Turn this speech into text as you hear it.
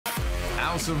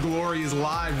House of Glory is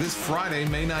live this Friday,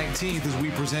 May 19th, as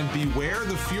we present Beware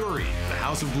the Fury. The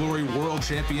House of Glory World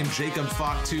Champion Jacob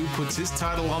Fatu puts his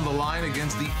title on the line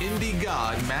against the indie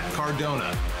god Matt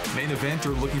Cardona. Main event are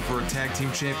looking for a tag team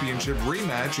championship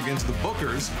rematch against the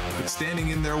Bookers, but standing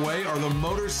in their way are the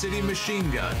Motor City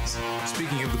Machine Guns.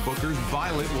 Speaking of the Bookers,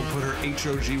 Violet will put her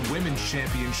HOG Women's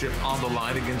Championship on the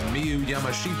line against Miyu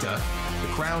Yamashita. The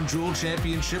Crown Jewel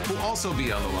Championship will also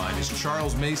be on the line as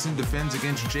Charles Mason defends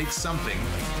against Jake Something.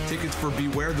 Tickets for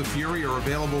Beware the Fury are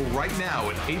available right now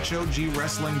at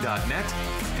hogwrestling.net,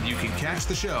 and you can catch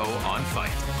the show on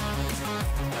FITE.